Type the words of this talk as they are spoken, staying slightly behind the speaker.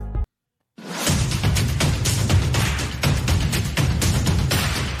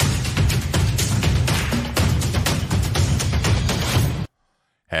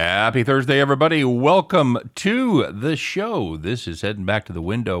Happy Thursday, everybody. Welcome to the show. This is Heading Back to the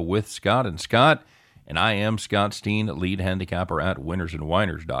Window with Scott and Scott, and I am Scott Steen, lead handicapper at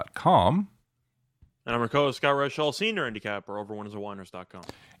winnersandwhiners.com. And I'm your co-host, Scott Reschel, senior handicapper over winnersandwhiners.com.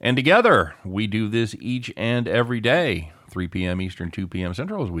 And together, we do this each and every day, 3 p.m. Eastern, 2 p.m.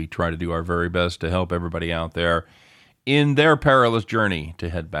 Central, as we try to do our very best to help everybody out there in their perilous journey to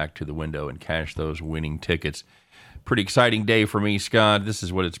head back to the window and cash those winning tickets. Pretty exciting day for me, Scott. This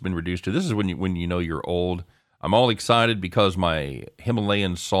is what it's been reduced to. This is when you know you're old. I'm all excited because my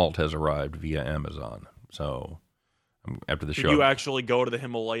Himalayan salt has arrived via Amazon. So after the show, Did you actually go to the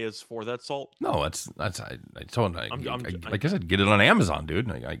Himalayas for that salt? No, I told like I said, get it on Amazon, dude.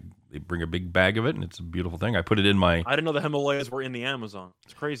 They bring a big bag of it, and it's a beautiful thing. I put it in my. I didn't know the Himalayas were in the Amazon.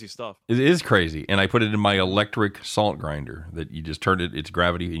 It's crazy stuff. It is crazy, and I put it in my electric salt grinder. That you just turn it. It's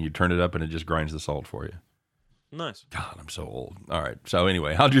gravity, and you turn it up, and it just grinds the salt for you. Nice. God, I'm so old. All right. So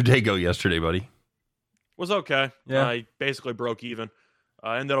anyway, how'd your day go yesterday, buddy? Was okay. Yeah. I basically broke even.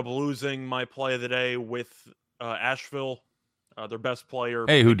 I ended up losing my play of the day with Asheville, their best player.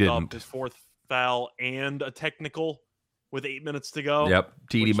 Hey, who picked didn't? up his fourth foul and a technical with 8 minutes to go. Yep.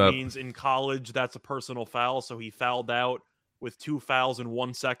 Teed which him up. means in college that's a personal foul, so he fouled out with 2 fouls in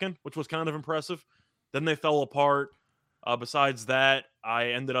 1 second, which was kind of impressive. Then they fell apart. Besides that, I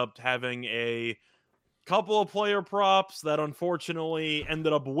ended up having a couple of player props that unfortunately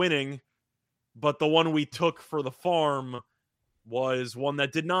ended up winning, but the one we took for the farm was one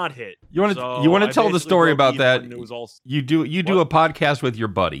that did not hit. You want to tell the story about that? You do a podcast with your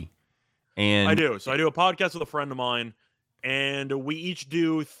buddy, and I do. So I do a podcast with a friend of mine, and we each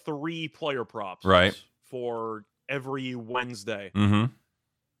do 3 player props, right, for every Wednesday. Mm-hmm.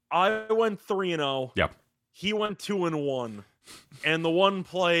 I went 3-0. Yep. He went 2-1, and the one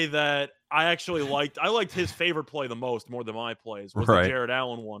play that I actually liked, I liked his favorite play the most, more than my plays, was the Jared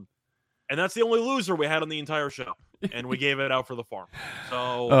Allen one. And that's the only loser we had on the entire show. And we gave it out for the farm.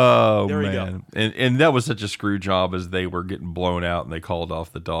 So there you go. And that was such a screw job as they were getting blown out and they called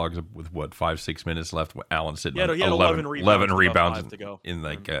off the Dogs with 5-6 minutes left. Allen sitting on 11 rebounds to go.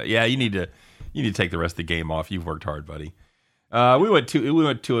 You need to take the rest of the game off. You've worked hard, buddy. We went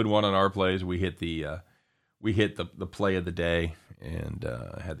 2-1 on our plays. We hit the play of the day and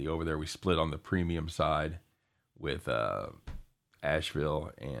had the over there. We split on the premium side with Asheville,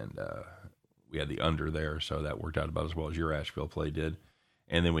 and we had the under there, so that worked out about as well as your Asheville play did.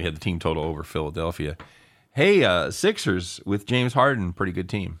 And then we had the team total over Philadelphia. Hey, Sixers with James Harden, pretty good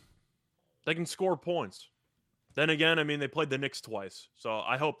team. They can score points. Then again, I mean, they played the Knicks twice, so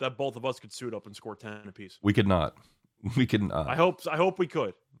I hope that both of us could suit up and score 10 apiece. We could not. We could not. I hope we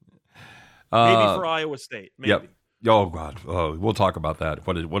could. Maybe for Iowa State. Maybe. Yep. Oh God. Oh, we'll talk about that.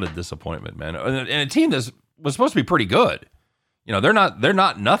 What a disappointment, man. And a team that was supposed to be pretty good. You know, they're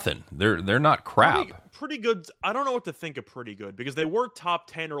not nothing. They're not crap. Pretty good. I don't know what to think of pretty good because they were top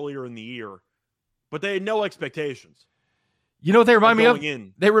 10 earlier in the year, but they had no expectations. You know, they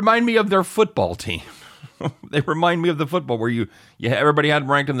remind me of their football team. They remind me of the football where everybody had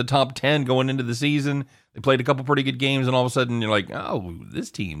them ranked in the top 10 going into the season. They played a couple pretty good games, and all of a sudden you're like, oh, this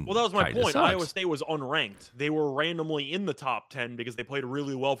team. Well, that was my point. Sucks. Iowa State was unranked. They were randomly in the top 10 because they played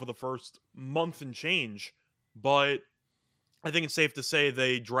really well for the first month and change. But I think it's safe to say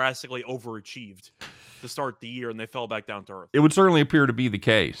they drastically overachieved to start the year, and they fell back down to earth. It would certainly appear to be the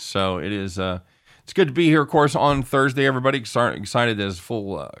case. So it is. It's good to be here, of course, on Thursday. Everybody excited as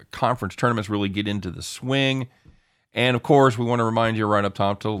full conference tournaments really get into the swing. And, of course, we want to remind you right up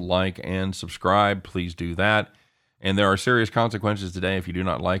top to like and subscribe. Please do that. And there are serious consequences today if you do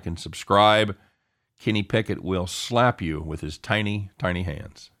not like and subscribe. Kenny Pickett will slap you with his tiny, tiny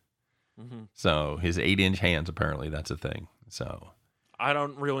hands. Mm-hmm. So his 8-inch hands, apparently, that's a thing. So I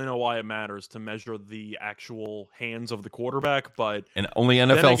don't really know why it matters to measure the actual hands of the quarterback, but and only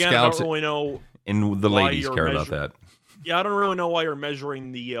NFL scouts I don't really know and the ladies care about that. Yeah, I don't really know why you're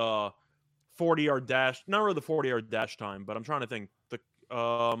measuring the 40-yard dash. Not really the 40-yard dash time, but I'm trying to think.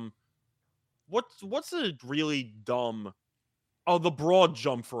 What's a really dumb? Oh, the broad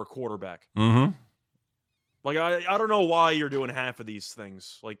jump for a quarterback. Mm-hmm. Like I don't know why you're doing half of these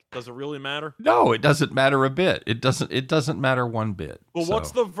things. Like, does it really matter? No, it doesn't matter a bit. It doesn't matter one bit. Well,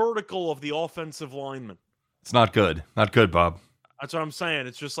 what's the vertical of the offensive lineman? It's not good. Not good, Bob. That's what I'm saying.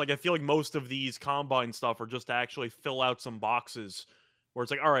 It's just like I feel like most of these combine stuff are just to actually fill out some boxes where it's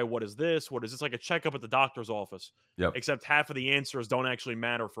like, all right, what is this? What is this? Like a checkup at the doctor's office. Yep. Except half of the answers don't actually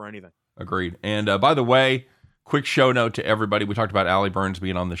matter for anything. Agreed. And by the way, quick show note to everybody. We talked about Allie Burns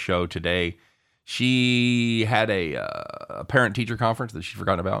being on the show today. She had a parent-teacher conference that she'd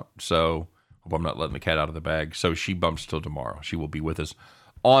forgotten about. So hope I'm not letting the cat out of the bag. So she bumps till tomorrow. She will be with us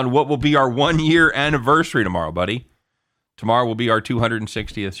on what will be our 1-year anniversary tomorrow, buddy. Tomorrow will be our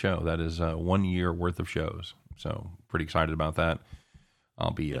 260th show. That is 1 year worth of shows. So pretty excited about that.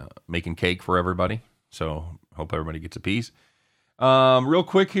 I'll be making cake for everybody. So hope everybody gets a piece. Real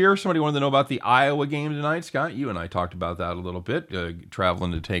quick here, somebody wanted to know about the Iowa game tonight. Scott, you and I talked about that a little bit.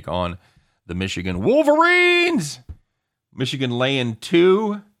 Traveling to take on the Michigan Wolverines. Michigan laying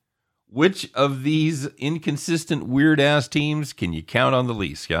 2. Which of these inconsistent, weird-ass teams can you count on the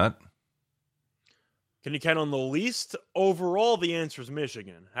least, Scott? Can you count on the least? Overall, the answer is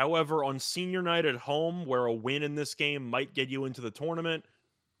Michigan. However, on senior night at home, where a win in this game might get you into the tournament,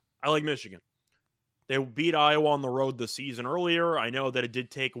 I like Michigan. They beat Iowa on the road this season earlier. I know that it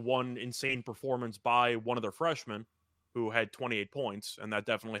did take one insane performance by one of their freshmen who had 28 points, and that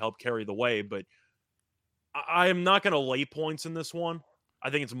definitely helped carry the way. But I am not going to lay points in this one. I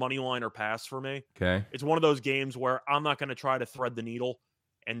think it's money line or pass for me. Okay. It's one of those games where I'm not going to try to thread the needle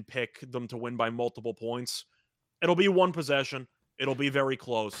and pick them to win by multiple points. It'll be one possession. It'll be very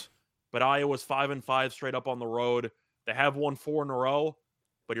close. But Iowa's 5-5 straight up on the road. They have won 4 in a row,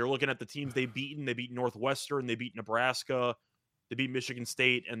 but you're looking at the teams they've beaten. They beat Northwestern. They beat Nebraska. They beat Michigan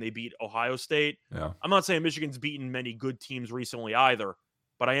State, and they beat Ohio State. Yeah. I'm not saying Michigan's beaten many good teams recently either,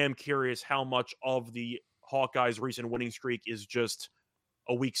 but I am curious how much of the Hawkeyes' recent winning streak is just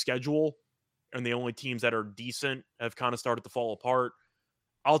a weak schedule, and the only teams that are decent have kind of started to fall apart.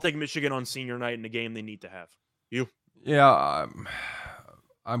 I'll take Michigan on senior night in a game they need to have. You? Yeah,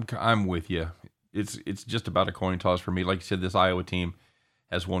 I'm with you. It's just about a coin toss for me. Like you said, this Iowa team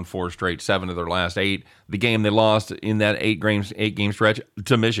has won 4 straight, 7 of their last 8. The game they lost in that 8-game stretch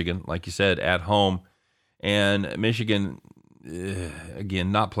to Michigan, like you said, at home, and Michigan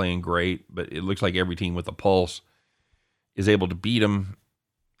again not playing great, but it looks like every team with a pulse is able to beat them,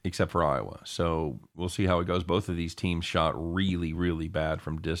 except for Iowa. So we'll see how it goes. Both of these teams shot really, really bad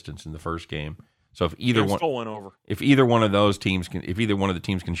from distance in the first game. So if either one of the teams can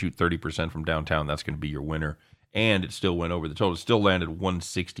shoot 30% from downtown, that's going to be your winner. And it still went over the total. It still landed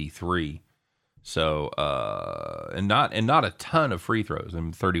 163. So and not a ton of free throws.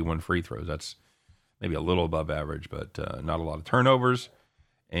 31 free throws. That's maybe a little above average, but not a lot of turnovers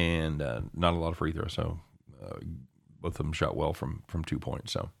and not a lot of free throws. So both of them shot well from 2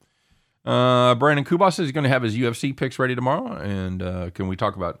 points. So Brandon Kubas is going to have his UFC picks ready tomorrow. And can we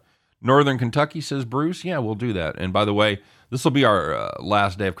talk about Northern Kentucky, says Bruce? Yeah, we'll do that. And by the way, this will be our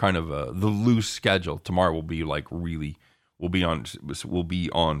last day of kind of the loose schedule. Tomorrow will be like really, we'll be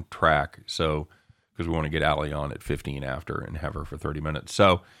on track. So because we want to get Allie on at 15 after and have her for 30 minutes.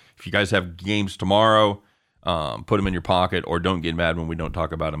 So if you guys have games tomorrow, put them in your pocket, or don't get mad when we don't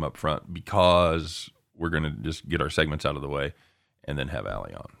talk about them up front, because we're going to just get our segments out of the way and then have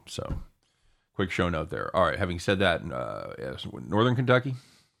Allie on. So quick show note there. All right. Having said that, yes, Northern Kentucky.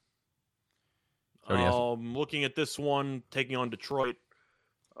 Looking at this one, taking on Detroit.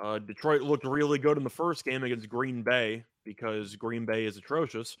 Detroit looked really good in the first game against Green Bay because Green Bay is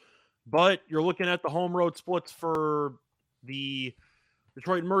atrocious. But you're looking at the home road splits for the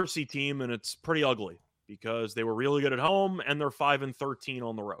Detroit Mercy team, and it's pretty ugly because they were really good at home and they're 5-13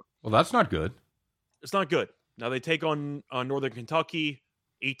 on the road. Well, that's not good. It's not good. Now they take on Northern Kentucky,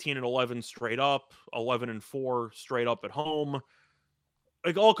 18-11 straight up, 11-4 straight up at home.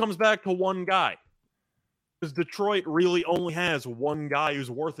 It all comes back to one guy. Because Detroit really only has one guy who's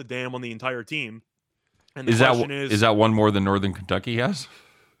worth a damn on the entire team. And the question is that one more than Northern Kentucky has?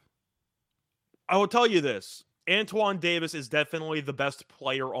 I will tell you this. Antoine Davis is definitely the best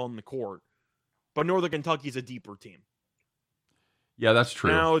player on the court. But Northern Kentucky's a deeper team. Yeah, that's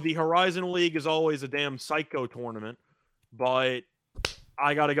true. Now, the Horizon League is always a damn psycho tournament, but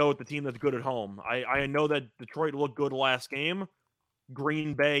I got to go with the team that's good at home. I know that Detroit looked good last game.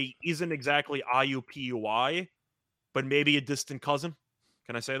 Green Bay isn't exactly IUPUI, but maybe a distant cousin.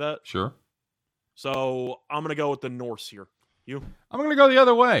 Can I say that? Sure. So I'm going to go with the Norse here. You? I'm going to go the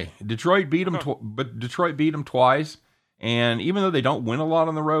other way. Detroit beat them, but Detroit beat them twice. And even though they don't win a lot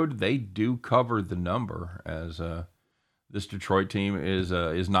on the road, they do cover the number, as this Detroit team is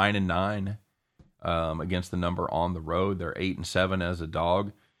 9-9 against the number on the road. They're 8-7 as a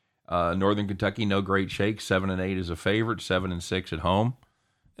dog. Northern Kentucky, no great shake. 7-8 is a favorite. 7-6 at home.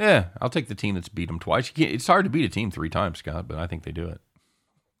 Yeah, I'll take the team that's beat them twice. It's hard to beat a team 3 times, Scott, but I think they do it.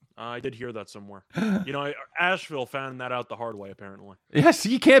 I did hear that somewhere. Asheville found that out the hard way, apparently. Yes,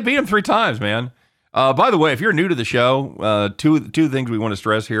 you can't beat them 3 times, man. By the way, if you're new to the show, two things we want to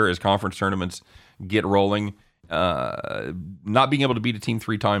stress here as conference tournaments get rolling. Not being able to beat a team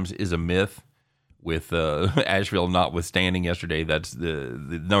 3 times is a myth. With Asheville notwithstanding yesterday, that's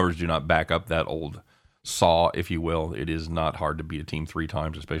the numbers do not back up that old saw, if you will. It is not hard to beat a team 3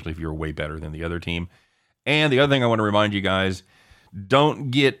 times, especially if you're way better than the other team. And the other thing I want to remind you guys,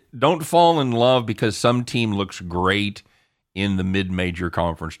 don't fall in love because some team looks great in the mid-major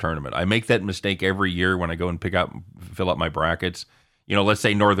conference tournament. I make that mistake every year when I go and fill out my brackets. Let's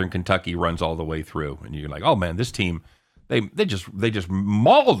say Northern Kentucky runs all the way through, and you're like, oh man, this team, they just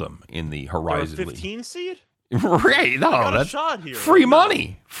mauled them in the Horizon League. 15 seed? Right? No, that's shot here. Free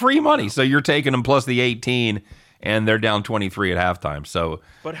money. So you're taking them plus the 18, and they're down 23 at halftime. So,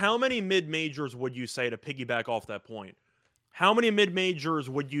 but how many mid-majors would you say, to piggyback off that point? How many mid-majors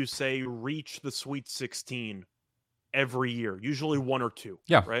would you say reach the Sweet 16 every year? Usually 1 or 2.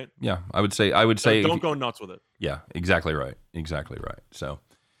 Yeah. Right? Yeah. I would say don't go nuts with it. Yeah, exactly right. So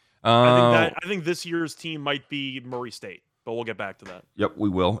I think this year's team might be Murray State, but we'll get back to that. Yep, we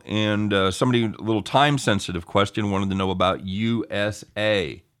will. And somebody, a little time-sensitive question, wanted to know about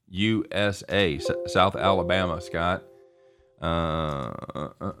USA, South Alabama, Scott.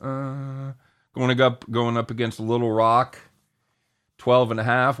 Going up against Little Rock,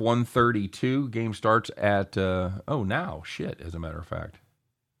 12.5, 132. Game starts at, as a matter of fact.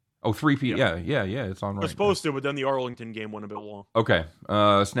 3 p.m. Yeah, it's on right. It was supposed to, but then the Arlington game went a bit long. Okay.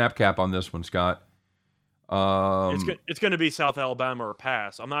 Snap cap on this one, Scott. It's going to be South Alabama or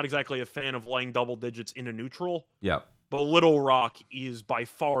pass. I'm not exactly a fan of laying double digits in a neutral. Yeah. But Little Rock is by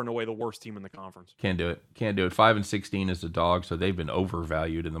far and away the worst team in the conference. Can't do it. 5-16 is the dog, so they've been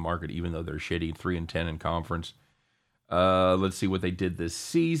overvalued in the market, even though they're shitty. 3-10 in conference. Let's see what they did this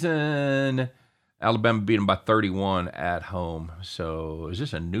season. Alabama beat them by 31 at home. So is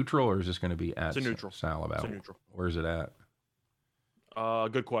this a neutral or is this going to be at neutral. Alabama? It's a neutral. Where is it at?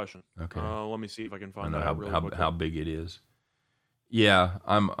 Good question. Okay. Let me see if I can find out how big it is. Yeah,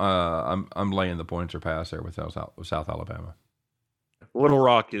 I'm laying the points or pass there with South Alabama. Little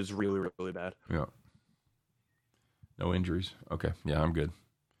Rock is really, really bad. Yeah. No injuries. Okay. Yeah, I'm good.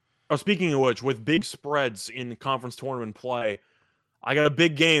 Oh, speaking of which, with big spreads in conference tournament play, I got a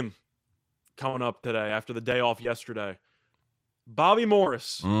big game coming up today after the day off yesterday. Bobby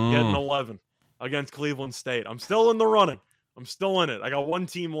Morris getting 11 against Cleveland State. I'm still in the running. I'm still in it. I got one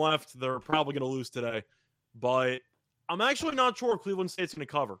team left. They're probably going to lose today, but I'm actually not sure Cleveland State's going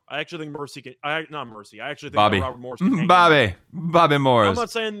to cover. I actually think Mercy can. Not Mercy. I actually think Robert Morris can hang Bobby Morris. I'm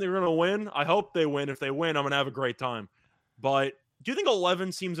not saying they're going to win. I hope they win. If they win, I'm going to have a great time. But do you think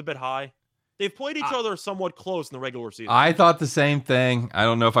 11 seems a bit high? They've played each other somewhat close in the regular season. I thought the same thing. I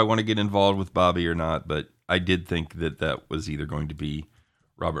don't know if I want to get involved with Bobby or not, but I did think that was either going to be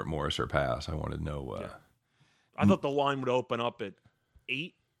Robert Morris or pass. I wanted to know. I thought the line would open up at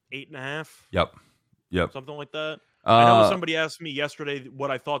 8.5. Yep. Something like that. I know somebody asked me yesterday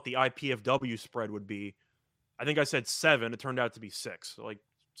what I thought the IPFW spread would be. I think I said 7. It turned out to be 6. Like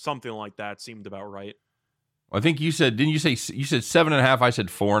something like that seemed about right. I think you said, didn't you say you said 7.5? I said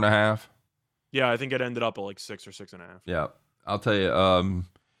 4.5. Yeah, I think it ended up at like 6 or 6.5. Yeah, I'll tell you.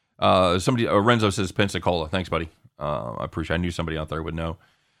 Somebody Renzo says Pensacola. Thanks, buddy. I appreciate. I knew somebody out there would know.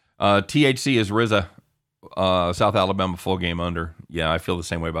 THC is RZA. South Alabama full game under. Yeah, I feel the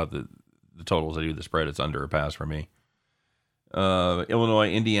same way about the totals. I do the spread. It's under or pass for me.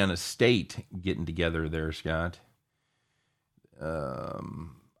 Illinois, Indiana State getting together there, Scott.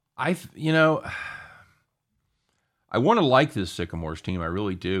 I want to like this Sycamores team. I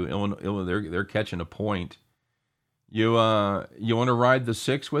really do. Illinois, they're catching a point. You want to ride the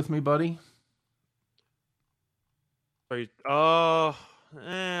 6 with me, buddy? I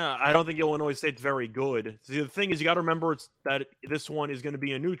don't think Illinois State's very good. See, the thing is, you got to remember that this one is going to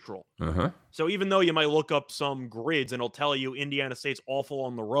be a neutral. Uh-huh. So even though you might look up some grids and it'll tell you Indiana State's awful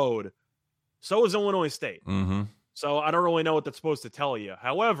on the road, so is Illinois State. Mm-hmm. So I don't really know what that's supposed to tell you.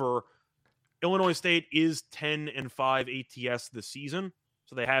 However, Illinois State is 10-5 ATS this season,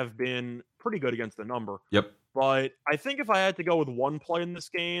 so they have been pretty good against the number. Yep. But I think if I had to go with one play in this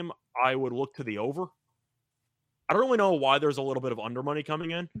game, I would look to the over. I don't really know why there's a little bit of under money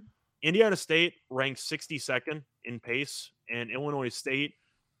coming in. Indiana State ranks 62nd in pace, and Illinois State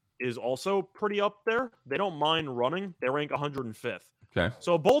is also pretty up there. They don't mind running. They rank 105th. Okay.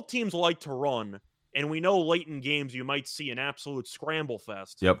 So both teams like to run, and we know late in games you might see an absolute scramble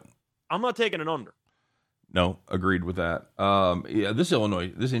fest. Yep. I'm not taking an under. No, agreed with that. This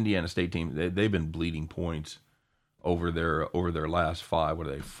Indiana State team, they've been bleeding points over their last 5. What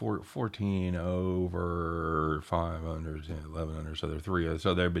are they? 14 over, 5 under, 11 under. So they're 3.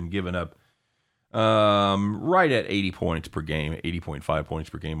 So they've been giving up right at 80 points per game, 80.5 points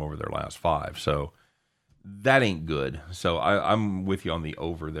per game over their last 5. So that ain't good. So I'm with you on the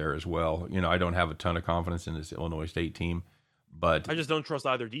over there as well. I don't have a ton of confidence in this Illinois State team, But I just don't trust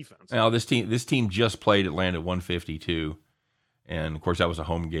either defense. now this team just played Atlanta 152, and of course that was a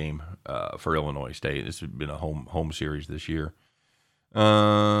home game for Illinois State. This has been a home series this year.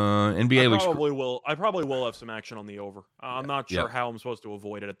 NBA looks. I probably will have some action on the over. I'm not sure how I'm supposed to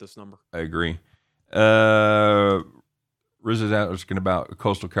avoid it at this number. I agree. Riz is asking about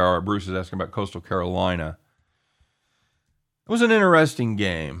Coastal Carolina. Bruce is asking about Coastal Carolina. It was an interesting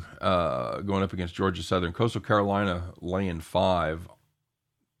game going up against Georgia Southern. Coastal Carolina laying 5.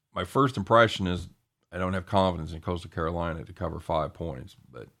 My first impression is I don't have confidence in Coastal Carolina to cover 5 points,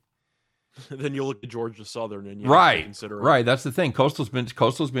 but then you look at Georgia Southern and you consider it. Right. That's the thing. Coastal's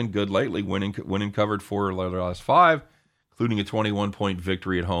been good lately, winning covered 4 of the last 5, including a 21-point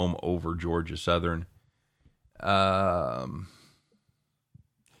victory at home over Georgia Southern.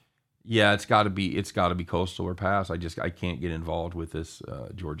 Yeah, it's got to be Coastal or pass. I can't get involved with this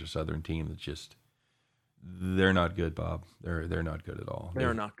Georgia Southern team. That's just they're not good, Bob. They're not good at all.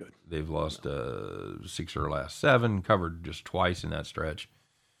 They're not good. They've lost 6 of their last 7, covered just twice in that stretch.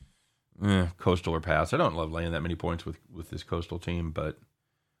 Coastal or pass. I don't love laying that many points with this Coastal team, but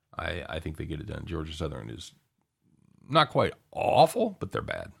I think they get it done. Georgia Southern is not quite awful, but they're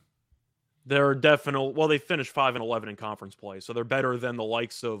bad. They're they finished 5-11 in conference play, so they're better than the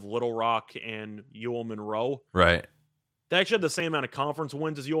likes of Little Rock and UL Monroe. Right. They actually had the same amount of conference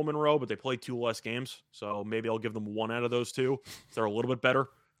wins as UL Monroe, but they played 2 less games, so maybe I'll give them 1 out of those 2. So they're a little bit better.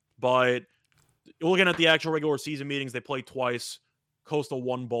 But looking at the actual regular season meetings, they played twice. Coastal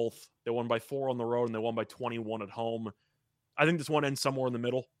won both. They won by 4 on the road, and they won by 21 at home. I think this one ends somewhere in the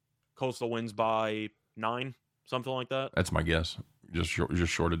middle. Coastal wins by 9, something like that. That's my guess. Just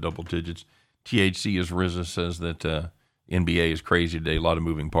short of double digits. THC, as Rizza says, that NBA is crazy today. A lot of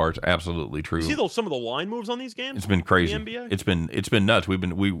moving parts. Absolutely true. You see some of the line moves on these games? It's been crazy. The NBA? It's been nuts. We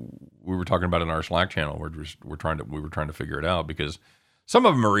were talking about it in our Slack channel. We were trying to figure it out because some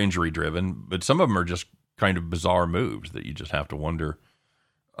of them are injury driven, but some of them are just kind of bizarre moves that you just have to wonder.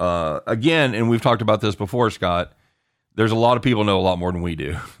 Again, and we've talked about this before, Scott. There's a lot of people know a lot more than we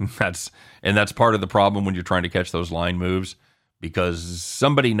do. That's part of the problem when you're trying to catch those line moves, because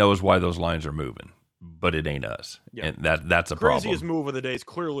somebody knows why those lines are moving, but it ain't us. Yeah. And that's a problem. Craziest move of the day is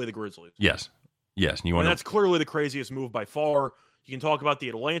clearly the Grizzlies. Yes. And that's clearly the craziest move by far. You can talk about the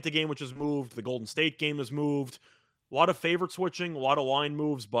Atlanta game, which has moved. The Golden State game has moved. A lot of favorite switching, a lot of line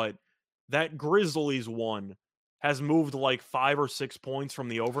moves, but that Grizzlies one has moved like 5 or 6 points from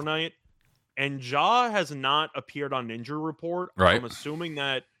the overnight. And Ja has not appeared on an injury report. Right. I'm assuming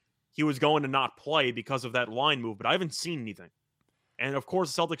that he was going to not play because of that line move, but I haven't seen anything. And of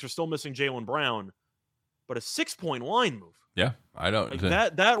course, the Celtics are still missing Jaylen Brown, but a 6-point line move. Yeah, I don't.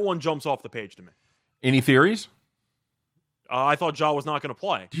 That one jumps off the page to me. Any theories? I thought Ja was not going to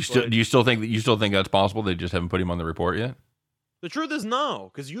play. Do you still think that's possible? They just haven't put him on the report yet. The truth is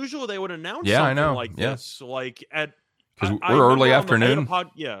no, because usually they would announce something like this, like at because we're early afternoon.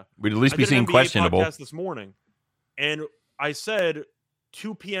 We'd at least be seeing questionable this morning, and I said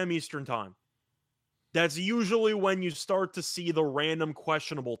 2 p.m. Eastern time. That's usually when you start to see the random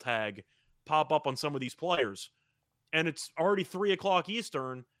questionable tag pop up on some of these players, and it's already 3 o'clock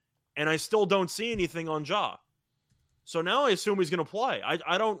Eastern, and I still don't see anything on Ja. So now I assume he's going to play.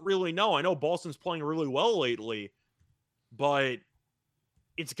 I don't really know. I know Boston's playing really well lately, but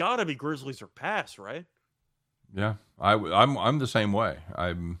it's got to be Grizzlies or pass, right? Yeah, I'm the same way.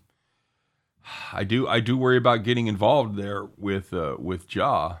 I do worry about getting involved there with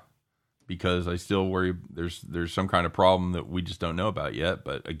Ja, because I still worry there's some kind of problem that we just don't know about yet.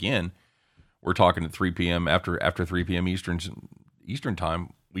 But again, we're talking at 3 p.m. after 3 p.m. Eastern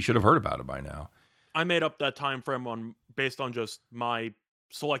time. We should have heard about it by now. I made up that time frame based on just my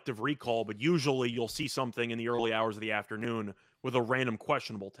selective recall, but usually you'll see something in the early hours of the afternoon with a random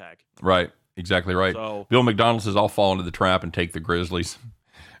questionable tag. Right. Exactly right. So, Bill McDonald says, I'll fall into the trap and take the Grizzlies.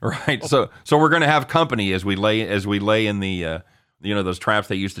 Right. So we're going to have company as we lay in the, those traps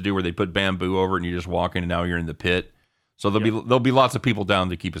they used to do where they put bamboo over it and you just walk in and now you're in the pit. So there'll be lots of people down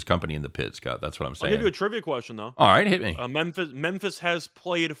to keep us company in the pit, Scott. That's what I'm saying. I'll give you a trivia question, though. All right, hit me. Memphis has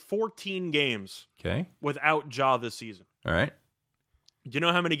played 14 games without Ja this season. All right. Do you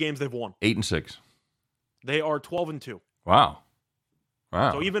know how many games they've won? 8-6. They are 12-2. Wow.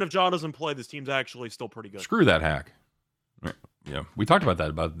 So even if Ja doesn't play, this team's actually still pretty good. Screw that hack. Yeah, we talked about that,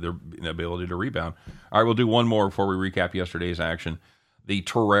 about their ability to rebound. All right, we'll do one more before we recap yesterday's action. The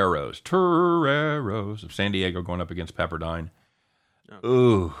Toreros of San Diego going up against Pepperdine. Yeah.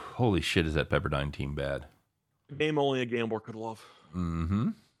 Ooh, holy shit, is that Pepperdine team bad? Game only a gambler could love. Mm-hmm.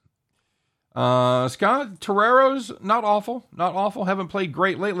 Scott, Toreros, not awful. Haven't played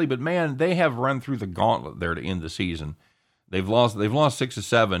great lately, but man, they have run through the gauntlet there to end the season. They've lost 6 of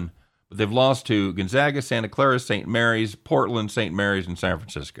 7, but they've lost to Gonzaga, Santa Clara, St. Mary's, Portland, St. Mary's, and San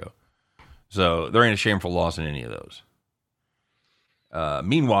Francisco. So there ain't a shameful loss in any of those.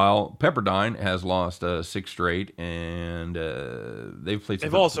 Meanwhile, Pepperdine has lost 6 straight, and they've played.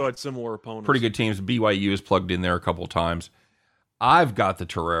 They've also had similar opponents. Pretty good teams. BYU has plugged in there a couple of times. I've got the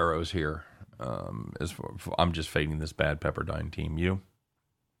Toreros here. I'm just fading this bad Pepperdine team. You?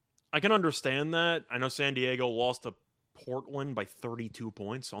 I can understand that. I know San Diego lost to Portland by 32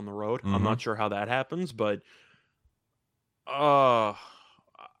 points on the road. I'm not sure how that happens, but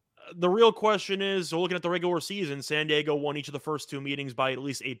the real question is, so looking at the regular season, San Diego won each of the first 2 meetings by at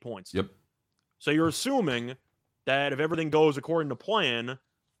least 8 points. Yep. So you're assuming that if everything goes according to plan,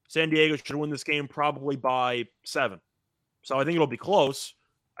 San Diego should win this game probably by 7. So I think it'll be close.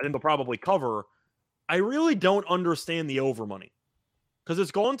 I think they'll probably cover. I really don't understand the over money because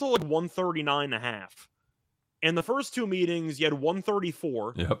it's gone to like 139.5. And the first 2 meetings, you had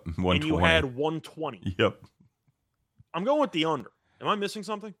 134. Yep. 120. And you had 120. Yep. I'm going with the under. Am I missing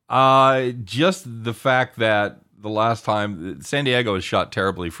something? Just the fact that the last time San Diego has shot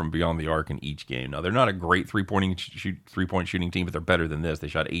terribly from beyond the arc in each game. Now they're not a great three-point shooting team, but they're better than this. They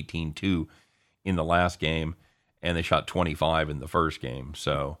shot 18-2 in the last game, and they shot 25 in the first game.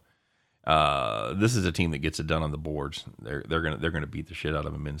 So this is a team that gets it done on the boards. They're gonna beat the shit out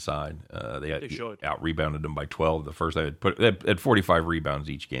of them inside. They should. Out rebounded them by 12. The first they had 45 rebounds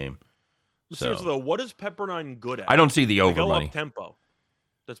each game. Seriously though, what is Pepperdine good at? I don't see the over go money. Up tempo.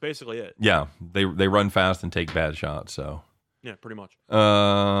 That's basically it. Yeah, they run fast and take bad shots. So yeah, pretty much.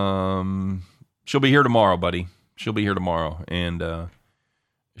 She'll be here tomorrow, buddy. She'll be here tomorrow, and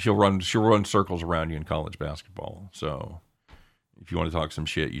she'll run circles around you in college basketball. So if you want to talk some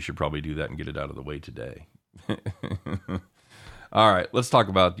shit, you should probably do that and get it out of the way today. All right, let's talk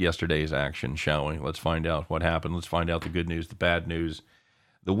about yesterday's action, shall we? Let's find out what happened. Let's find out the good news, the bad news.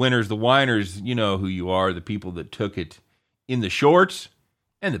 The winners, the whiners, you know who you are, the people that took it in the shorts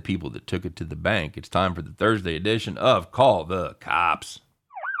and the people that took it to the bank. It's time for the Thursday edition of Call the Cops.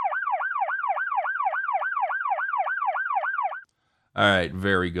 All right,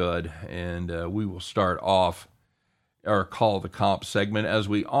 very good. And we will start off our Call the Cops segment, as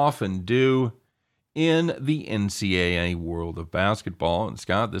we often do, in the NCAA world of basketball. And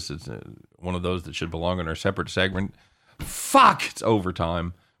Scott, this is one of those that should belong in our separate segment. Fuck, it's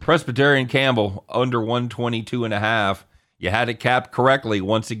overtime. Presbyterian Campbell under 122.5. You had it capped correctly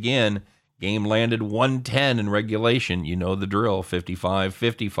once again. Game landed 110 in regulation. You know the drill,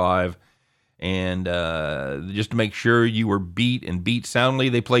 55-55. And just to make sure you were beat and beat soundly,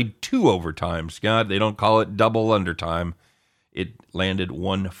 they played 2 overtimes, Scott. They don't call it double undertime. It landed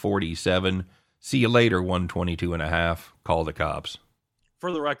 147. See you later, 122.5. Call the cops.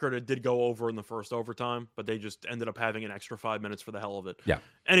 For the record, it did go over in the first overtime, but they just ended up having an extra 5 minutes for the hell of it. Yeah.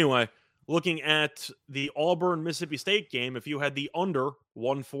 Anyway, looking at the Auburn-Mississippi State game, if you had the under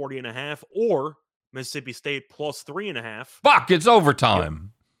 140.5 or Mississippi State plus 3.5. Fuck, it's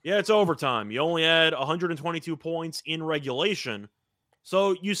overtime. Yeah, it's overtime. You only had 122 points in regulation.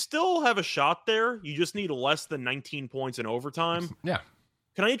 So you still have a shot there. You just need less than 19 points in overtime. Yeah.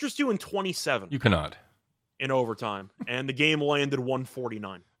 Can I interest you in 27? You cannot. In overtime, and the game landed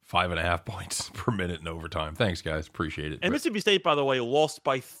 149. 5.5 points per minute in overtime. Thanks, guys. Appreciate it. And Mississippi State, by the way, lost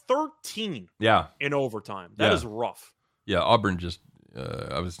by 13. Yeah. In overtime. That is rough. Yeah, Auburn just.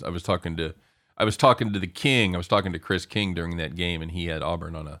 I was talking to the King. I was talking to Chris King during that game, and he had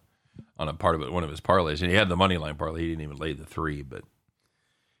Auburn on a part of it, one of his parlays, and he had the money line parlay. He didn't even lay the 3, but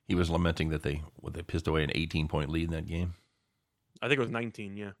he was lamenting that they pissed away an 18-point lead in that game. I think it was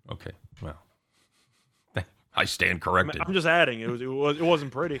 19. Yeah. Okay. Well. I stand corrected. I'm just adding. It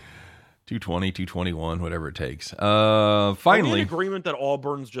wasn't pretty. 220, 221, whatever it takes. Finally, are we in agreement that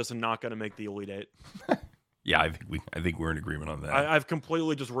Auburn's just not going to make the Elite Eight? Yeah, I think we're in agreement on that. I've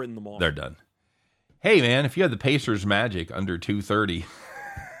completely just written them off. They're done. Hey, man, if you had the Pacers Magic under 230,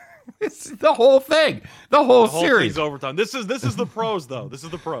 it's the whole thing, the whole series. Thing's overtime. This is the pros though. This is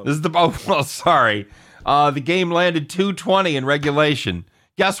the pros. This is sorry. The game landed 220 in regulation.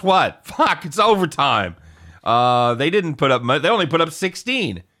 Guess what? Fuck, it's overtime. They didn't put up much. They only put up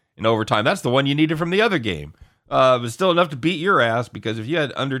 16 in overtime. That's the one you needed from the other game. It was still enough to beat your ass, because if you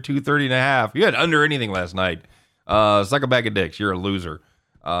had under 230.5, you had under anything last night. Suck a bag of dicks. You're a loser.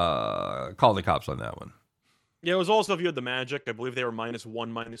 Call the cops on that one. Yeah, it was also, if you had the Magic, I believe they were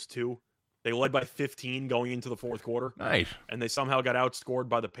 -1, -2. They led by 15 going into the fourth quarter. Nice. And they somehow got outscored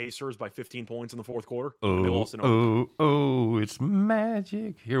by the Pacers by 15 points in the fourth quarter. They Oh, lost in overtime. it's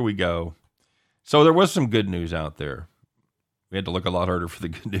magic. Here we go. So there was some good news out there. We had to look a lot harder for the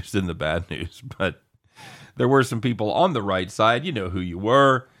good news than the bad news, but There were some people on the right side. You know who you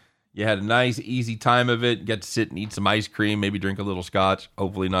were. You had a nice, easy time of it. Get to sit and eat some ice cream, maybe drink a little scotch,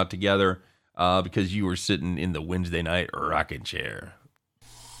 hopefully not together, because you were sitting in the Wednesday night rocking chair.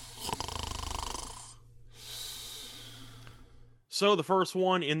 So the first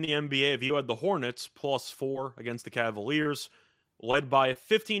one in the NBA, if you had the Hornets +4 against the Cavaliers, led by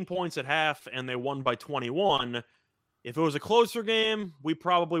 15 points at half, and they won by 21. If it was a closer game, we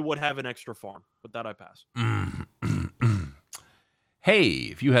probably would have an extra farm, but that I pass. Hey,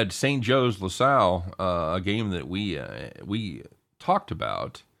 if you had St. Joe's LaSalle, a game that we talked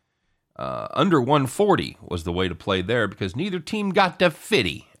about, under 140 was the way to play there because neither team got to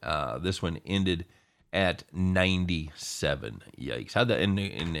 50. This one ended at 97. Yikes! How'd that?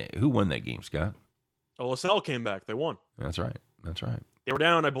 And who won that game, Scott? Oh, LaSalle came back. They won. That's right. They were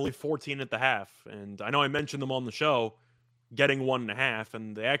down, I believe, 14 at the half, and I know I mentioned them on the show, getting 1.5,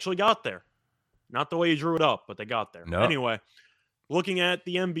 and they actually got there. Not the way you drew it up, but they got there. No. Anyway, looking at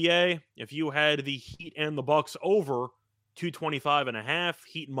the NBA, if you had the Heat and the Bucks over 225.5,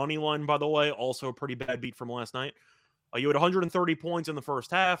 Heat money line, by the way, also a pretty bad beat from last night. You had 130 points in the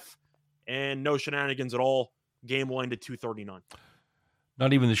first half, and no shenanigans at all. Game line to 239.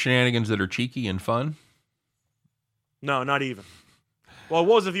 Not even the shenanigans that are cheeky and fun? No, not even. Well, it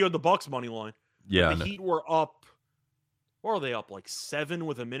was if you had the Bucks money line. Yeah. The Heat were up. What are they up? Like 7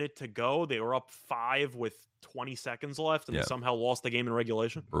 with a minute to go. They were up 5 with 20 seconds left, and they somehow lost the game in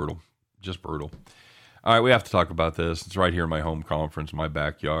regulation. Brutal. Just brutal. All right, we have to talk about this. It's right here in my home conference, my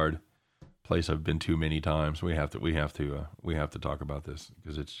backyard, place I've been to many times. We have to talk about this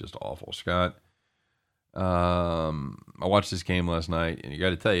because it's just awful. Scott, I watched this game last night, and you got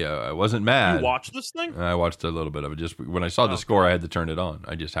to tell you, I wasn't mad. You watched this thing? I watched a little bit of it. Just when I saw the score, I had to turn it on.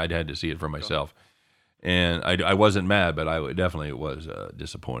 I had to see it for myself, and I wasn't mad, but I definitely was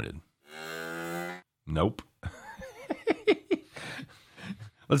disappointed. Nope.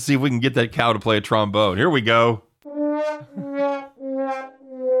 Let's see if we can get that cow to play a trombone. Here we go.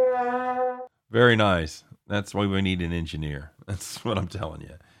 Very nice. That's why we need an engineer. That's what I'm telling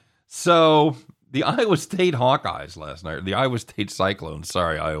you. So the Iowa State Hawkeyes last night, the Iowa State Cyclones.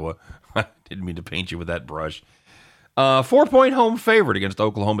 Sorry, Iowa. I didn't mean to paint you with that brush. 4-point home favorite against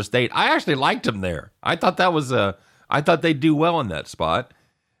Oklahoma State. I actually liked them there. I thought I thought they'd do well in that spot.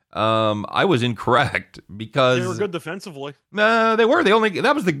 I was incorrect because they were good defensively. They were.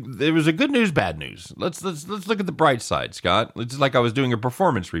 It was a good news, bad news. Let's look at the bright side, Scott. It's like I was doing a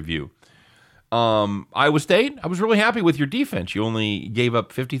performance review. Iowa State, I was really happy with your defense. You only gave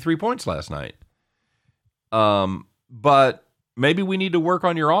up 53 points last night. But maybe we need to work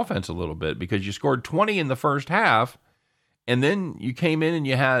on your offense a little bit because you scored 20 in the first half, and then you came in and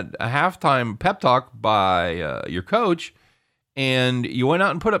you had a halftime pep talk by your coach, and you went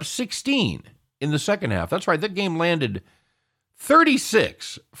out and put up 16 in the second half. That's right. That game landed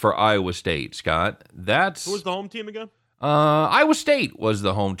 36 for Iowa State, Scott. Who was the home team again? Iowa State was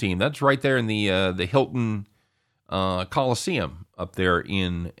the home team. That's right there in the Hilton Coliseum up there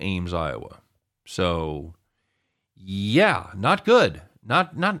in Ames, Iowa. So, yeah, not good.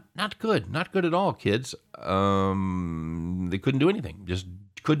 Not good. Not good at all, kids. They couldn't do anything. Just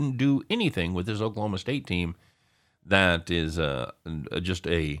couldn't do anything with this Oklahoma State team. That is just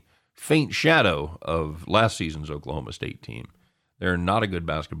a faint shadow of last season's Oklahoma State team. They're not a good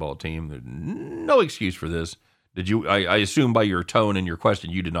basketball team. There's no excuse for this. Did you? I assume by your tone and your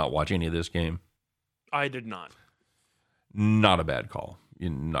question, you did not watch any of this game. I did not. Not a bad call.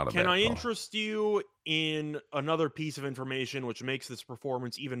 Not a bad call. Can I interest you in another piece of information which makes this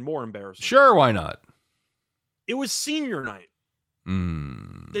performance even more embarrassing? Sure, why not? It was senior night.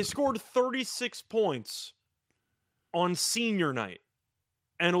 They scored 36 points on senior night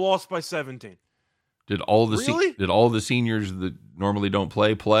and lost by 17. Did all the seniors that normally don't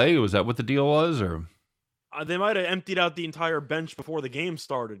play? Was that what the deal was, or? They might have emptied out the entire bench before the game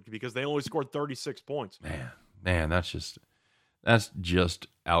started because they only scored 36 points. Man, that's just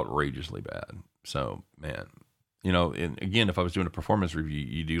outrageously bad. So, man, and again, if I was doing a performance review,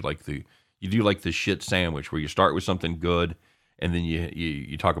 you do like the shit sandwich where you start with something good and then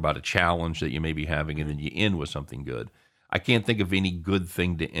you talk about a challenge that you may be having and then you end with something good. I can't think of any good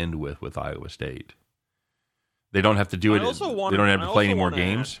thing to end with Iowa State. They don't have to do it. They don't have to play any more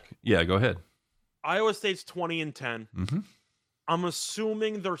games. Yeah, go ahead. Iowa State's 20-10. Mm-hmm. I'm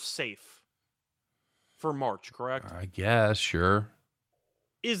assuming they're safe for March, correct? I guess, sure.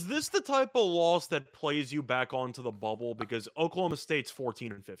 Is this the type of loss that plays you back onto the bubble? Because Oklahoma State's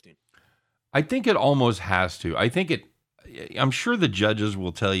 14-15. I think it almost has to. I'm sure the judges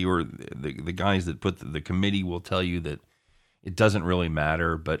will tell you, or the guys that put the committee will tell you that it doesn't really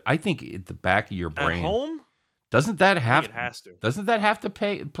matter. But I think at the back of your brain, At home, doesn't that I have think it has to. doesn't that have to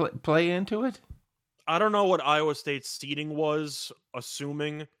play into it? I don't know what Iowa State's seeding was,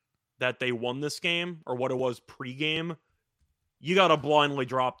 assuming that they won this game, or what it was pregame. You got to blindly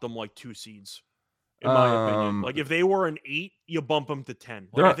drop them like 2 seeds, in my opinion. Like if they were an 8, you bump them to 10.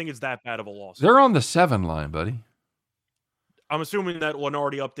 Like, I think it's that bad of a loss. They're on the 7 line, buddy. I'm assuming that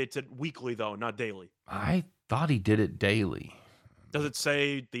Lenardi updates it weekly, though, not daily. I thought he did it daily. Does it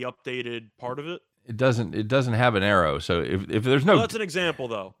say the updated part of it? It doesn't have an arrow. So if there's no, Well, that's an example,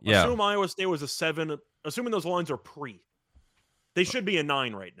 though. Yeah. Assume Iowa State was a 7. Assuming those lines are pre, they should be a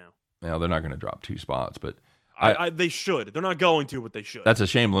 9 right now. Well, they're not going to drop 2 spots, but they should. They're not going to, but they should. That's a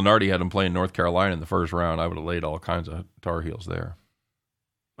shame. Lenardi had them playing North Carolina in the first round. I would have laid all kinds of Tar Heels there.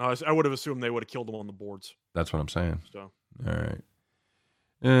 I would have assumed they would have killed them on the boards. That's what I'm saying. So, all right.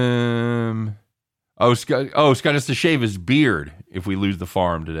 Scott has to shave his beard if we lose the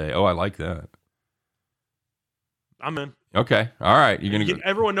farm today. Oh, I like that. I'm in. Okay. All right. You're gonna go.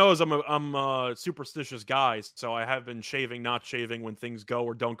 Everyone knows I'm a superstitious guy, so I have been shaving, not shaving when things go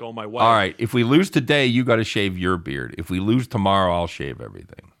or don't go my way. All right. If we lose today, you got to shave your beard. If we lose tomorrow, I'll shave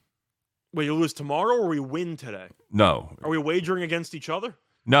everything. Wait, you lose tomorrow or we win today? No. Are we wagering against each other?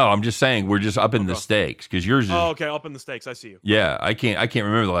 No, I'm just saying we're just up in the stakes because yours is. Oh, okay, up in the stakes. I see you. Yeah, I can't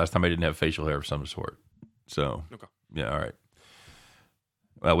remember the last time I didn't have facial hair of some sort. So okay. Yeah, all right.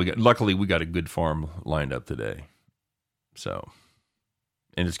 Well, luckily we got a good farm lined up today. So,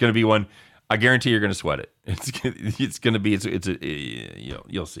 and it's going to be one. I guarantee you're going to sweat it. It's going to be.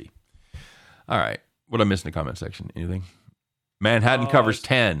 You'll see. All right. What I missed in the comment section? Anything? Manhattan covers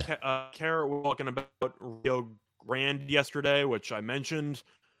 10. Kara was talking about Rio Grande yesterday, which I mentioned.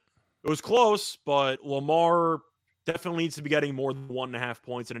 It was close, but Lamar definitely needs to be getting more than 1.5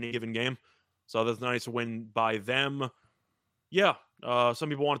 points in any given game. So that's a nice win by them. Yeah, some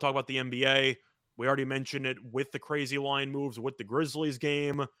people want to talk about the NBA. We already mentioned it with the crazy line moves with the Grizzlies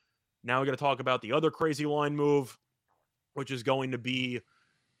game. Now we're going to talk about the other crazy line move, which is going to be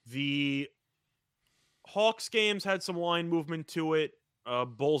the Hawks games had some line movement to it.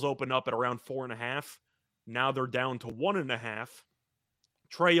 Bulls opened up at around 4.5. Now they're down to 1.5.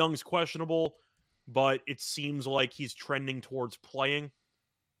 Trae Young's questionable, but it seems like he's trending towards playing.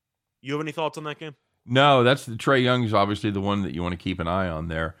 You have any thoughts on that game? No, that's the Trae Young's obviously the one that you want to keep an eye on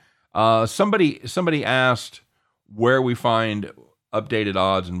there. Somebody asked where we find updated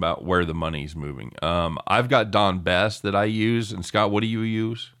odds and about where the money's moving. I've got Don Best that I use. And Scott, what do you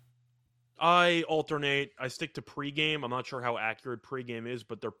use? I alternate. I stick to pregame. I'm not sure how accurate pregame is,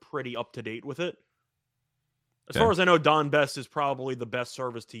 but they're pretty up to date with it. As far as I know, Don Best is probably the best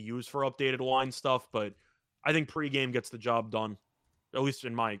service to use for updated line stuff, but I think pregame gets the job done, at least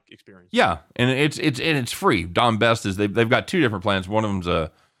in my experience. Yeah, and it's free. Don Best is they've got 2 different plans. One of them's a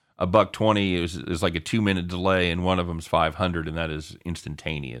 $1.20 is like a 2-minute delay, and one of them's $500, and that is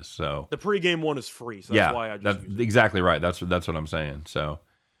instantaneous. So the pregame one is free. So that's why I just use it. Exactly right. That's what I'm saying. So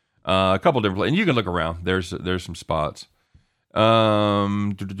a couple different plans, and you can look around. There's some spots. See,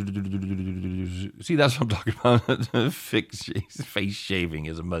 that's what I'm talking about. Face shaving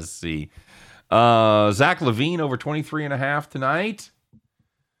is a must see. Zach LaVine over 23.5 tonight.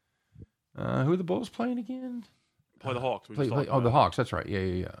 Who are the Bulls playing again? Play the Hawks. The Hawks. That's right.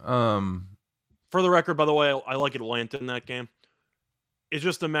 Yeah. For the record, by the way, I like Atlanta in that game. It's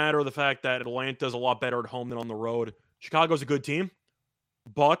just a matter of the fact that Atlanta's a lot better at home than on the road. Chicago's a good team,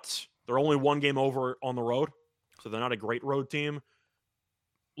 but they're only 1 game over on the road, so they're not a great road team.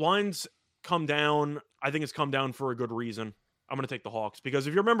 Lines come down. I think it's come down for a good reason. I'm going to take the Hawks because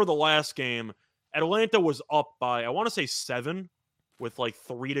if you remember the last game, Atlanta was up by, I want to say 7 with like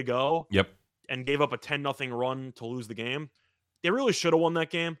 3 to go. Yep. And gave up a 10-0 run to lose the game. They really should have won that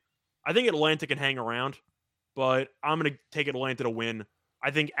game. I think Atlanta can hang around, but I'm going to take Atlanta to win.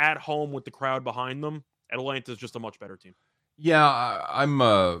 I think at home with the crowd behind them, Atlanta's just a much better team. Yeah, I'm.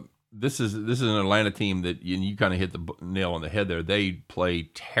 This is an Atlanta team that you kind of hit the nail on the head there. They play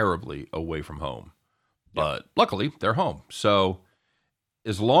terribly away from home, but luckily they're home. So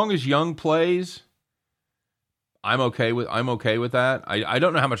as long as Young plays, I'm okay with that. I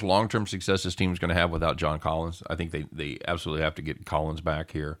don't know how much long-term success this team is going to have without John Collins. I think they absolutely have to get Collins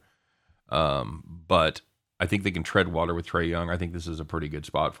back here. But I think they can tread water with Trae Young. I think this is a pretty good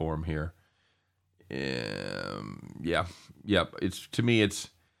spot for him here. Yeah. It's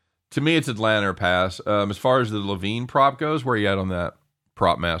Atlanta or pass. As far as the LaVine prop goes, where are you at on that,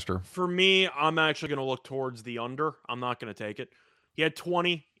 prop master? For me, I'm actually going to look towards the under. I'm not going to take it. He had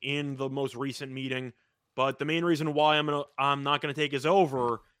 20 in the most recent meeting. But the main reason why I'm not going to take his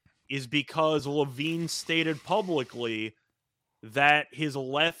over is because LaVine stated publicly that his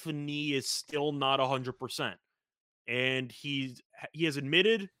left knee is still not 100%. And he has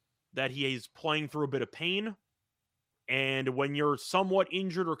admitted that he is playing through a bit of pain. And when you're somewhat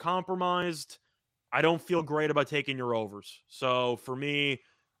injured or compromised, I don't feel great about taking your overs. So for me,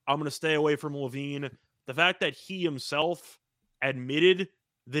 I'm going to stay away from LaVine. The fact that he himself admitted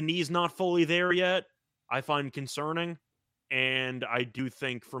the knee's not fully there yet, I find concerning. And I do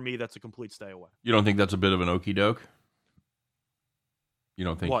think, for me, that's a complete stay away. You don't think that's a bit of an okie doke? You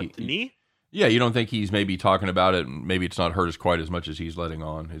don't think the knee? Yeah, you don't think he's maybe talking about it, and maybe it's not hurt as quite as much as he's letting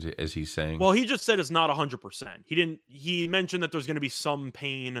on, as he's saying? Well, he just said it's not 100%. He mentioned that there's going to be some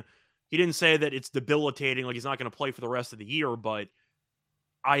pain. He didn't say that it's debilitating, like he's not going to play for the rest of the year, but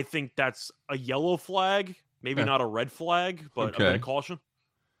I think that's a yellow flag, maybe not a red flag, but a bit of caution.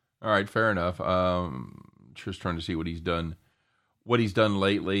 All right, fair enough. Just trying to see what he's done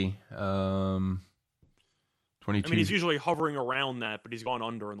lately. 22. I mean, he's usually hovering around that, but he's gone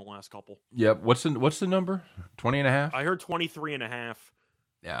under in the last couple. Yep. What's the number? 20.5? I heard 23.5.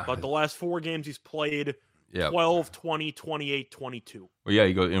 Yeah. But the last 4 games he's played, 12, 20, 28, 22. Well, yeah,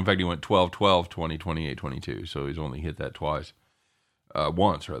 in fact, he went 12, 12, 20, 28, 22. So he's only hit that twice.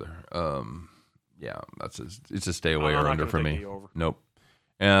 Once, rather. Yeah, it's a stay away or under for me. Nope.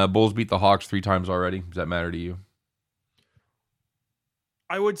 Bulls beat the Hawks 3 times already. Does that matter to you?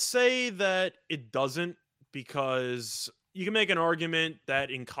 I would say that it doesn't, because you can make an argument that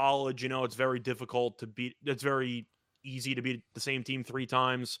in college, it's very difficult to beat. It's very easy to beat the same team 3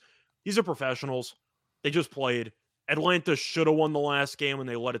 times. These are professionals. They just played. Atlanta should have won the last game when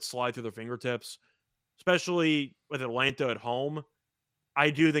they let it slide through their fingertips, especially with Atlanta at home. I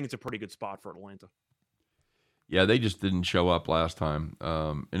do think it's a pretty good spot for Atlanta. Yeah, they just didn't show up last time,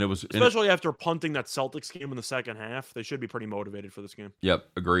 and it was especially after punting that Celtics game in the second half. They should be pretty motivated for this game. Yep,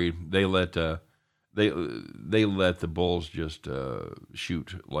 agreed. They let the Bulls just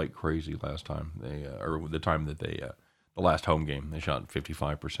shoot like crazy last time. Or the time that the last home game they shot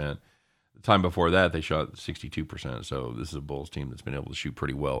 55%. The time before that they shot 62%. So this is a Bulls team that's been able to shoot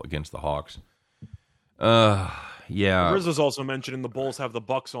pretty well against the Hawks. Yeah. Riz was also mentioning the Bulls have the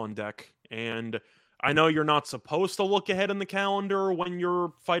Bucks on deck, and I know you're not supposed to look ahead in the calendar when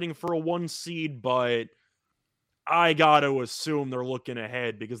you're fighting for a 1 seed, but I got to assume they're looking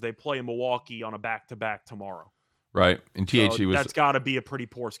ahead because they play Milwaukee on a back-to-back tomorrow. Right. And THC that's got to be a pretty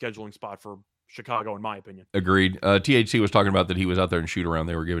poor scheduling spot for Chicago, in my opinion. Agreed. THC was talking about that he was out there in shoot-around.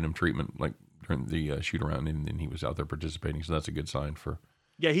 They were giving him treatment like during the shoot-around, and he was out there participating, so that's a good sign for...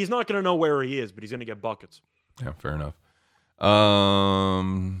 Yeah, he's not going to know where he is, but he's going to get buckets. Yeah, fair enough.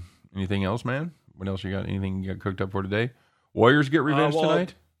 Anything else, man? What else you got? Anything you got cooked up for today? Warriors get revenge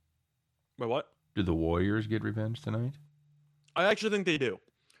tonight? Wait, what? Did the Warriors get revenge tonight? I actually think they do.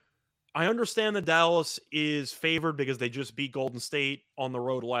 I understand that Dallas is favored because they just beat Golden State on the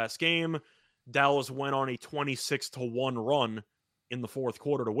road last game. Dallas went on a 26-1 run in the fourth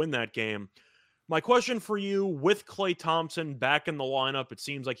quarter to win that game. My question for you, with Klay Thompson back in the lineup, it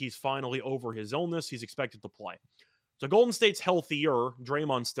seems like he's finally over his illness. He's expected to play. So Golden State's healthier.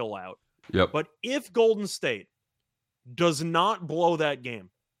 Draymond's still out. Yep. But if Golden State does not blow that game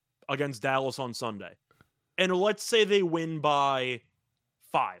against Dallas on Sunday, and let's say they win by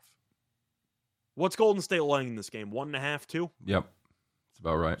 5, what's Golden State laying in this game? 1.5, 2? Yep. That's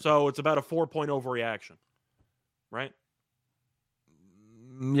about right. So it's about a 4-point overreaction, right?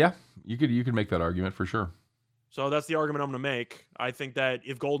 Yeah, you could make that argument for sure. So that's the argument I'm going to make. I think that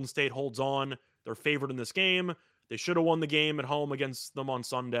if Golden State holds on, they're favored in this game. They should have won the game at home against them on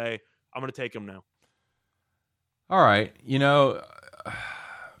Sunday. I'm going to take them now. All right.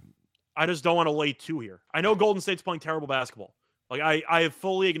 I just don't want to lay 2 here. I know Golden State's playing terrible basketball. Like I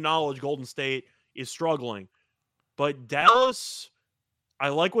fully acknowledge Golden State is struggling. But Dallas, I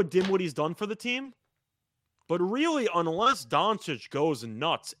like what Dinwiddie's done for the team. But really, unless Doncic goes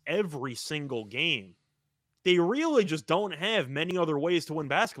nuts every single game, they really just don't have many other ways to win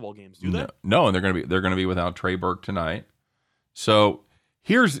basketball games, do they? No, and they're gonna be without Trey Burke tonight. So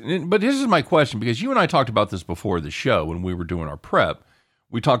this is my question, because you and I talked about this before the show when we were doing our prep.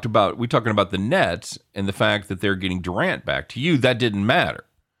 We talking about the Nets and the fact that they're getting Durant back. To you, that didn't matter.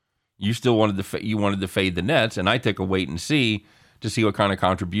 You still wanted to fade the Nets, and I take a wait and see to see what kind of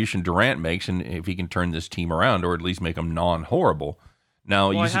contribution Durant makes and if he can turn this team around or at least make them non-horrible. Now,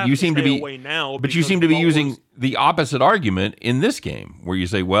 you seem to be using the opposite argument in this game, where you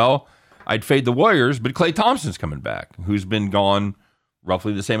say, well, I'd fade the Warriors, but Klay Thompson's coming back, who's been gone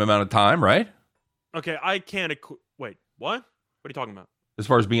roughly the same amount of time, right? Okay, I can't wait, what? What are you talking about? As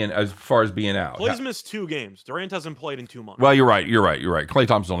far as being out. Klay's missed 2 games. Durant hasn't played in 2 months. Well, you're right. Klay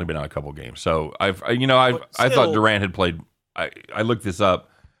Thompson's only been out a couple games. So I thought Durant had played I looked this up.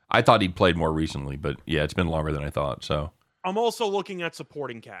 I thought he'd played more recently, but yeah, it's been longer than I thought. So I'm also looking at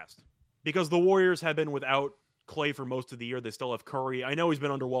supporting cast because the Warriors have been without Clay for most of the year. They still have Curry. I know he's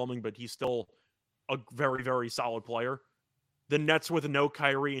been underwhelming, but he's still a very, very solid player. The Nets with no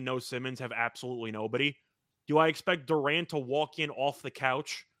Kyrie and no Simmons have absolutely nobody. Do I expect Durant to walk in off the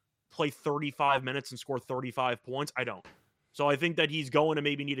couch, play 35 minutes and score 35 points? I don't. So I think that he's going to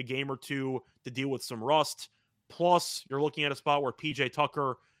maybe need a game or two to deal with some rust. Plus, you're looking at a spot where PJ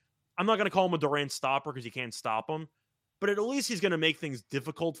Tucker, I'm not going to call him a Durant stopper because you can't stop him, but at least he's going to make things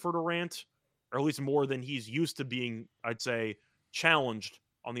difficult for Durant, or at least more than he's used to being, I'd say, challenged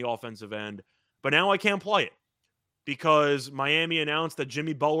on the offensive end. But now I can't play it because Miami announced that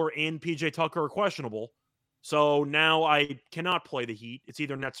Jimmy Butler and PJ Tucker are questionable. So now I cannot play the Heat. It's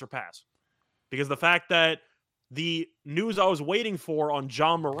either Nets or pass. Because the fact that the news I was waiting for on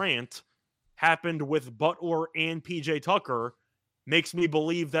John Morant happened with Butler and PJ Tucker makes me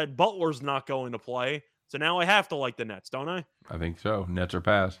believe that Butler's not going to play. So now I have to like the Nets, don't I? I think so. Nets or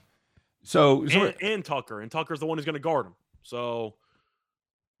pass. And Tucker. And Tucker's the one who's going to guard him. So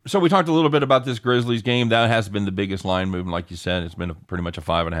we talked a little bit about this Grizzlies game. That has been the biggest line move. And like you said, it's been pretty much a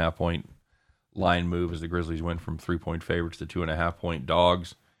 5.5 point line move as the Grizzlies went from 3-point favorites to 2.5 point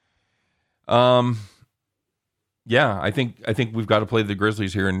dogs. Yeah, I think we've got to play the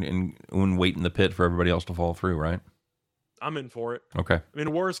Grizzlies here and wait in the pit for everybody else to fall through, right? I'm in for it. Okay. I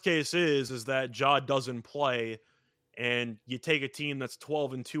mean, worst case is that Ja doesn't play, and you take a team that's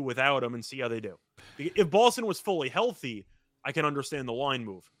 12-2 without him and see how they do. If Boston was fully healthy, I can understand the line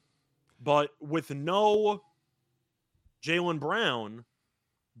move. But with no Jaylen Brown,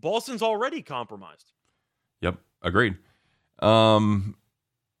 Boston's already compromised. Yep, agreed. And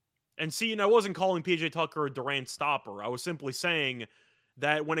see, and I wasn't calling PJ Tucker a Durant stopper. I was simply saying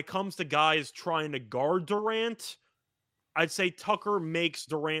that when it comes to guys trying to guard Durant, I'd say Tucker makes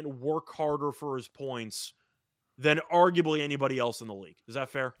Durant work harder for his points than arguably anybody else in the league. Is that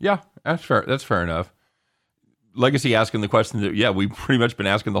fair? Yeah, that's fair. That's fair enough. Legacy asking the question that, yeah, we've pretty much been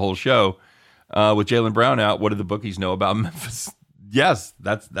asking the whole show. With Jaylen Brown out, what do the bookies know about Memphis? Yes,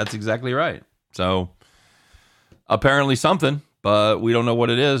 that's exactly right. So apparently something, but we don't know what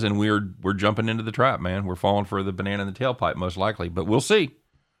it is, and we're jumping into the trap, man. We're falling for the banana in the tailpipe, most likely. But we'll see.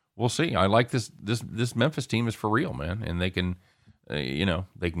 We'll see. I like this Memphis team is for real, man, and they can,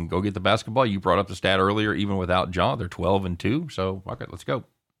 they can go get the basketball. You brought up the stat earlier. Even without Ja, they're 12-2. So okay, let's go.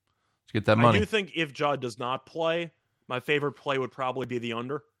 Let's get that money. I do think if Ja does not play, my favorite play would probably be the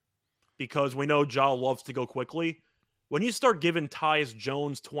under, because we know Ja loves to go quickly. When you start giving Tyus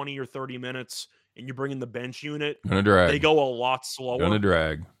Jones 20 or 30 minutes and you bring in the bench unit, they go a lot slower. Gonna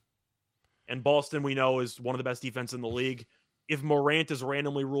drag. And Boston, we know, is one of the best defense in the league. If Morant is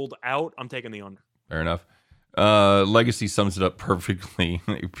randomly ruled out, I'm taking the under. Fair enough. Legacy sums it up perfectly.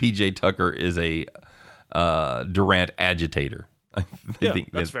 PJ Tucker is a Durant agitator. I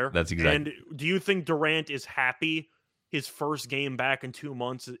think that's fair. That's exactly. And do you think Durant is happy his first game back in 2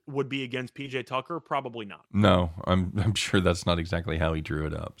 months would be against PJ Tucker? Probably not. No, I'm sure that's not exactly how he drew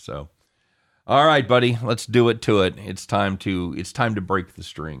it up. So, all right, buddy, let's do it to it. It's time to break the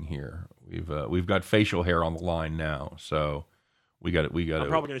string here. We've got facial hair on the line now, so we got it. I'm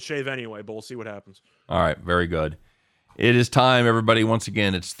probably going to shave anyway, but we'll see what happens. All right, very good. It is time, everybody. Once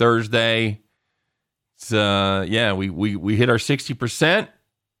again, it's Thursday. It's we hit our 60%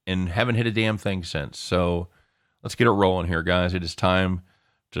 and haven't hit a damn thing since. So let's get it rolling here, guys. It is time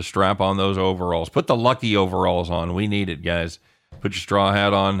to strap on those overalls. Put the lucky overalls on. We need it, guys. Put your straw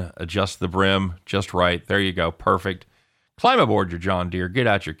hat on. Adjust the brim just right. There you go. Perfect. Climb aboard your John Deere. Get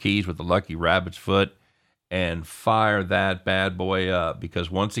out your keys with the lucky rabbit's foot and fire that bad boy up. Because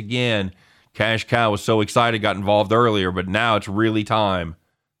once again, Cash Cow was so excited, got involved earlier, but now it's really time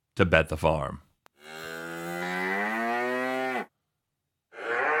to bet the farm.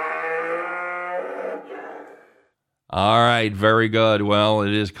 All right, very good. Well,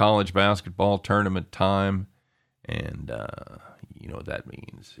 it is college basketball tournament time, and you know what that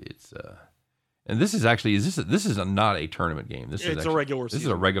means. It's and this is actually this is not a tournament game. This is a regular season. This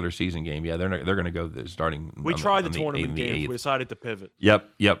is a regular season game. Yeah, they're going to go starting. We tried the tournament games. We decided to pivot. Yep.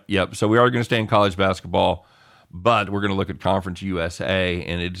 So we are going to stay in college basketball, but we're going to look at Conference USA,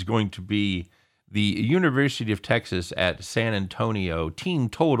 and it's going to be the University of Texas at San Antonio team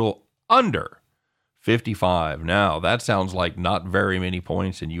total under 55. Now, that sounds like not very many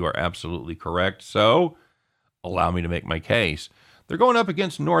points, and you are absolutely correct. So, allow me to make my case. They're going up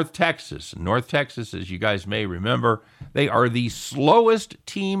against North Texas. North Texas, as you guys may remember, they are the slowest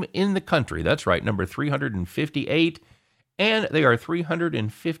team in the country. That's right, number 358, and they are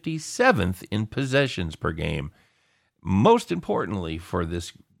 357th in possessions per game. most importantly for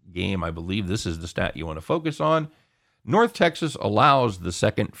this game, I believe this is the stat you want to focus on. North Texas allows the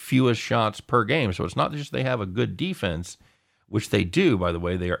second fewest shots per game. So it's not just they have a good defense, which they do, by the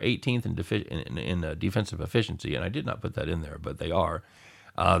way. They are 18th in defensive efficiency, and I did not put that in there, but they are.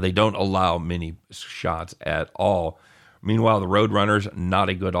 They don't allow many shots at all. Meanwhile, the Roadrunners, not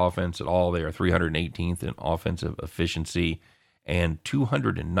a good offense at all. They are 318th in offensive efficiency and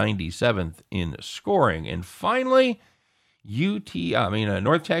 297th in scoring. And finally,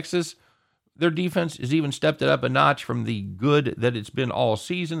 North Texas, their defense has even stepped it up a notch from the good that it's been all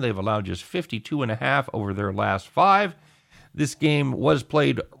season. They've allowed just 52.5 over their last 5. This game was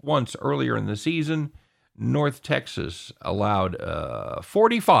played once earlier in the season. North Texas allowed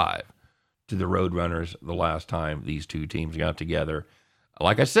 45 to the Roadrunners the last time these two teams got together.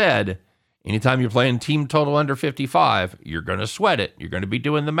 Like I said, anytime you're playing team total under 55, you're going to sweat it. You're going to be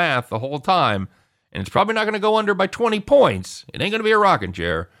doing the math the whole time, and it's probably not going to go under by 20 points. It ain't going to be a rocking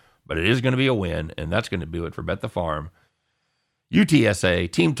chair, but it is going to be a win, and that's going to do it for Bet the Farm.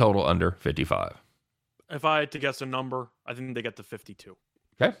 UTSA, team total under 55. If I had to guess a number, I think they get to 52.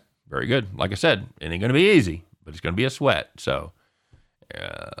 Okay, very good. Like I said, it ain't going to be easy, but it's going to be a sweat. So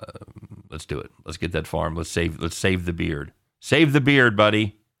let's do it. Let's get that farm. Let's save the beard. Save the beard,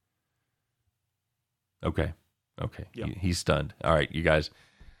 buddy. Okay. Yep. He's stunned. All right, you guys.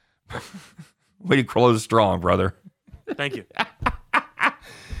 Way to close strong, brother. Thank you.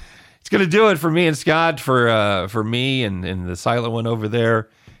 It's going to do it for me and Scott, for me and the silent one over there.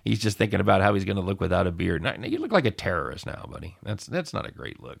 He's just thinking about how he's going to look without a beard. Now, you look like a terrorist now, buddy. That's not a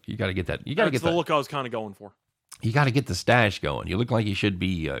great look. You got to get that. You got to get the look I was kind of going for. You got to get the stash going. You look like you should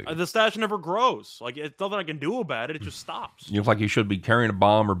be. The stash never grows. Like, it's nothing I can do about it. It just stops. You look like you should be carrying a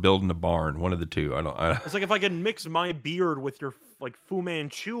bomb or building a barn. One of the two. It's like if I can mix my beard with your Fu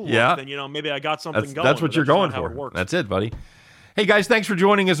Manchu look, yeah. then maybe I got something going. That's what you're going for. That's it, buddy. Hey guys, thanks for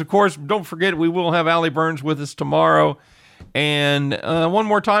joining us. Of course, don't forget we will have Allie Burns with us tomorrow. And one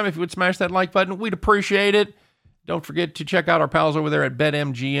more time, if you would smash that like button, we'd appreciate it. Don't forget to check out our pals over there at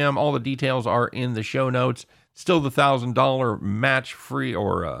BetMGM. All the details are in the show notes. Still the $1,000 match free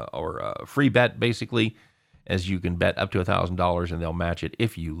or free bet, basically, as you can bet up to $1,000 and they'll match it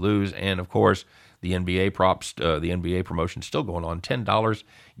if you lose. And of course, the NBA props, the NBA promotion still going on. $10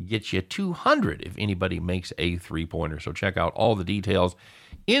 gets you $200 if anybody makes a three-pointer. So check out all the details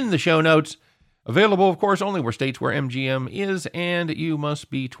in the show notes. Available, of course, only where states where MGM is, and you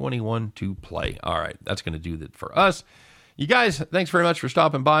must be 21 to play. All right, that's going to do that for us. You guys, thanks very much for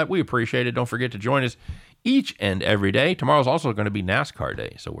stopping by. We appreciate it. Don't forget to join us each and every day. Tomorrow's also going to be NASCAR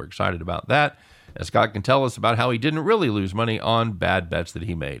Day, so we're excited about that. As Scott can tell us about how he didn't really lose money on bad bets that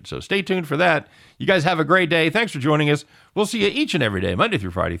he made. So stay tuned for that. You guys have a great day. Thanks for joining us. We'll see you each and every day, Monday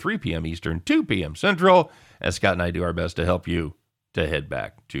through Friday, 3 p.m. Eastern, 2 p.m. Central, as Scott and I do our best to help you to head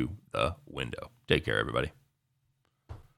back to the window. Take care, everybody.